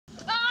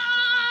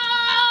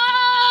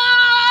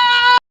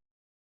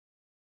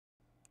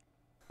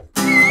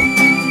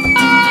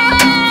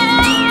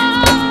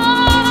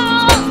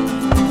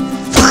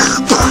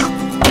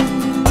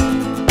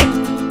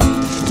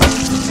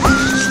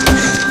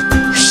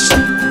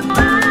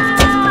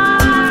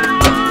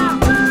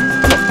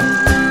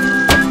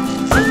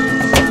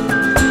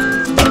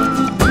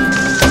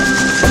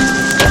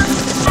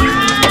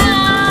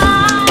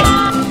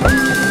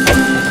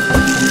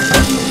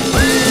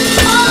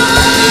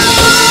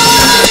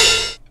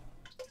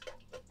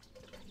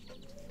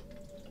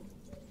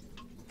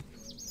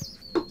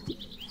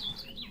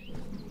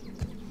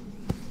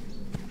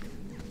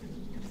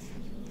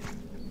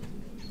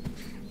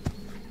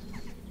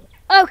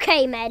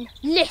Okay men,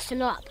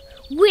 listen up.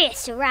 We're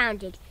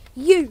surrounded.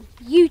 You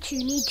two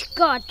need to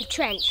guard the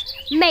trench.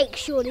 Make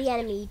sure the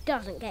enemy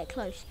doesn't get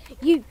close.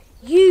 You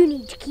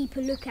need to keep a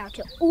lookout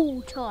at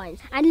all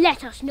times and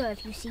let us know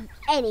if you see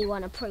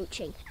anyone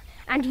approaching.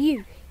 And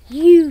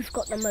you've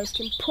got the most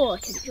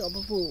important job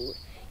of all.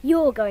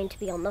 You're going to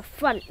be on the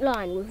front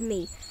line with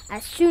me.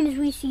 As soon as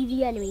we see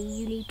the enemy,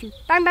 you need to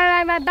bang,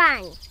 bang, bang, bang,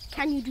 bang.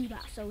 Can you do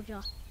that,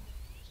 soldier?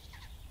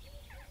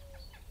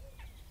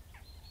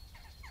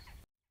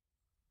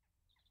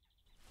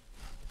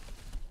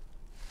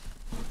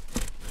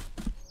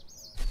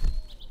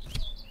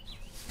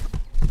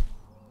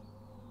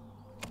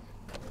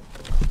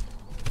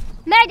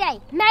 Mayday!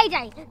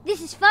 Mayday!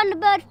 This is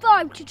Thunderbird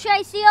 5 to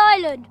Tracy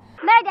Island.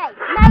 Mayday!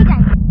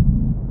 Mayday!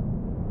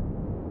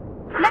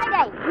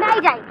 Mayday!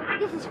 Mayday!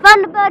 This is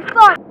Thunderbird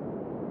 5.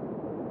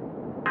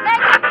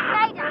 Mayday!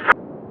 Mayday!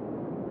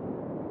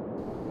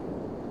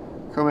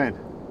 Come in.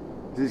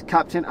 This is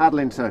Captain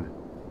Adlington.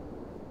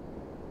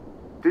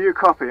 Do you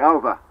copy?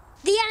 Over.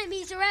 The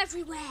enemies are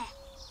everywhere.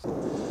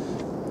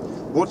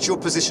 What's your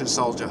position,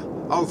 soldier?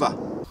 Over.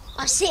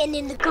 I'm sitting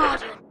in the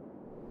garden.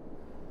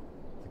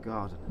 The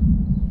garden.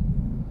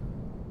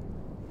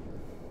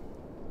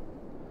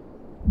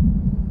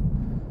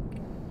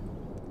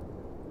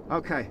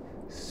 Okay,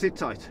 sit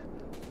tight.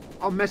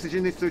 I'm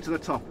messaging this through to the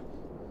top.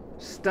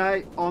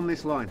 Stay on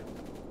this line.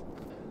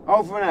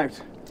 Over and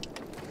out.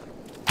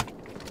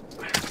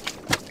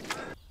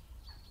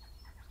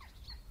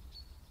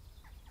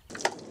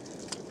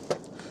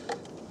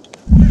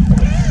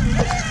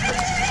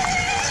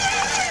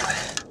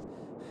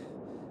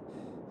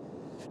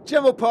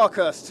 General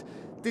Parkhurst,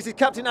 this is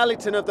Captain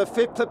Allington of the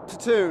 5th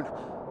Platoon.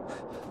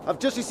 I've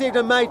just received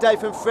a mayday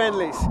from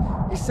friendlies.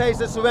 He says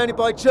they're surrounded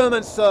by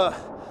Germans, sir.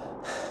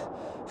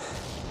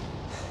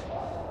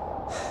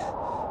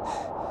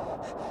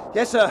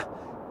 Yes, sir.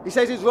 He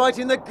says he's right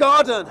in the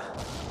garden.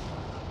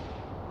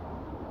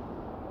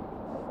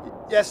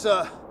 Yes,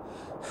 sir.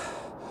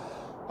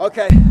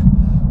 Okay.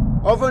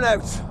 Over and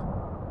out.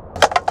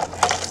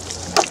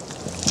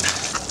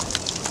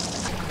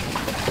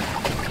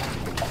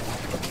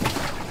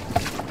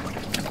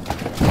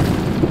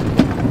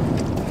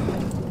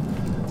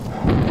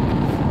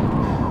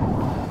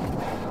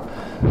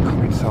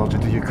 Come in, soldier.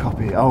 Do you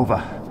copy?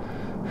 Over.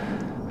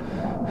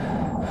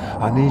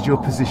 I need your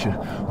position.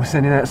 We're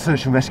sending out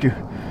search and rescue.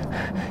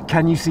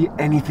 Can you see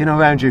anything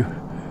around you?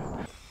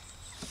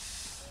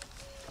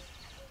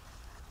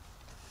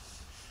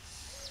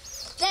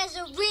 There's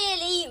a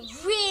really,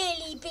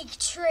 really big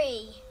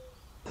tree.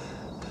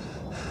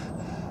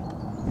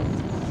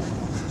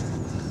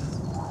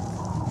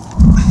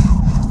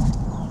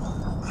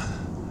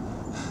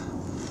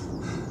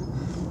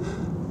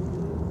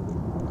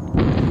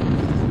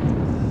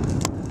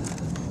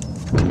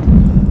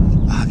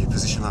 I have your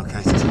position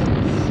located.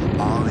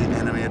 Are the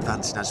enemy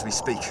advancing as we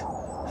speak?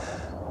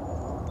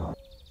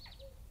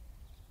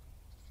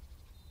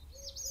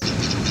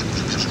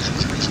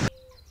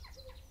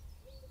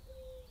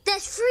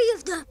 There's 3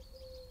 of them.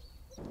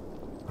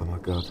 Oh my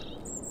God.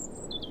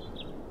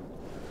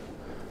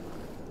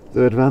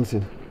 They're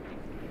advancing.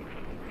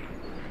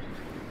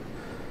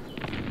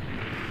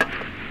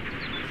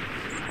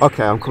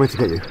 Okay, I'm coming to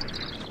get you.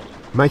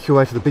 Make your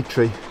way to the big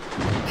tree.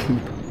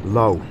 Keep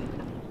low.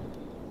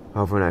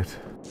 Over and out.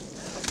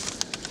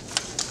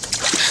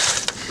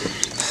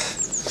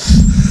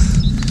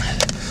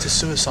 It's a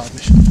suicide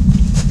mission.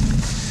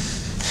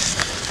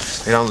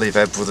 We don't leave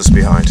our brothers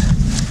behind.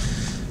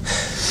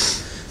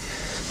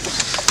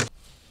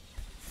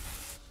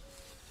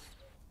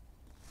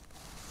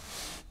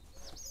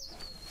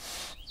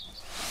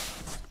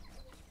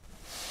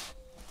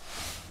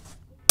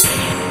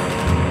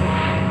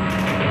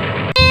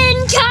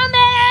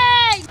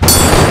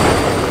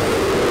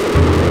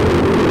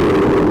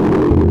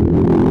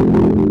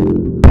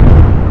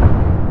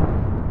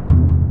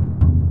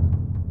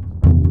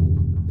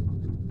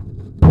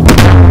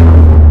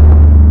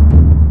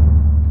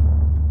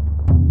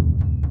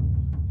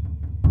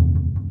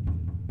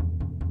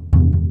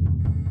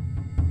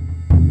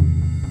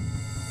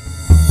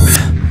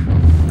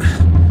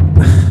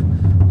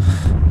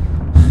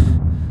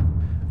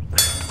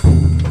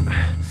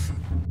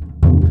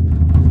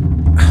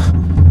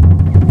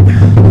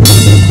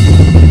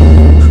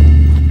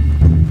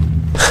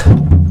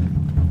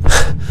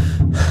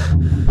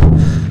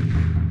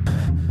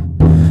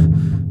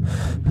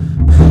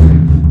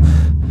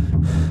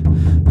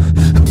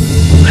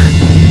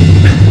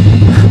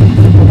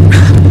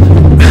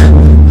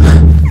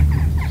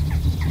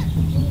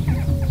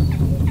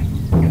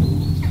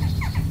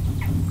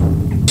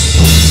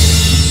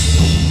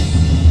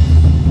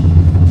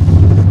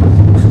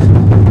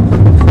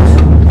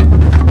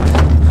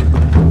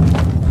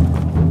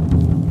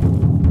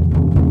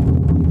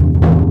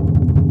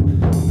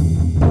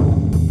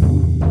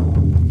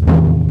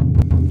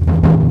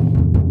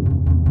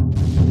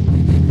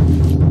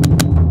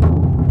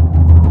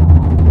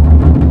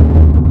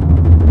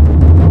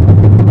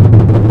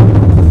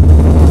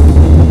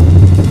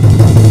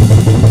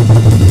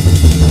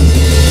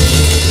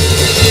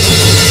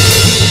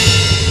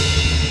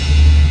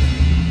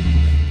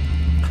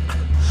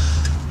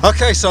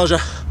 Okay, soldier.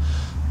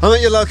 I'm at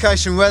your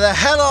location. Where the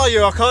hell are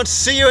you? I can't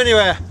see you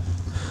anywhere.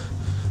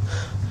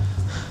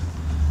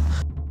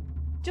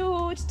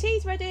 George,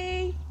 tea's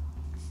ready.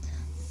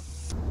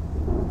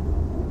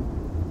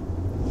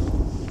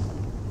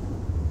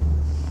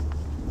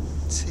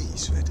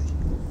 Tea's ready.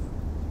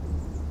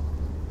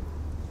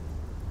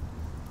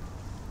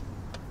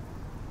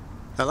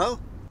 Hello?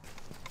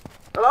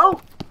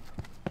 Hello?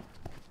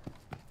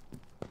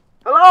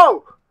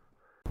 Hello?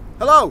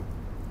 Hello?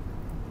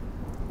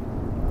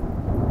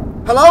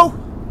 Hello?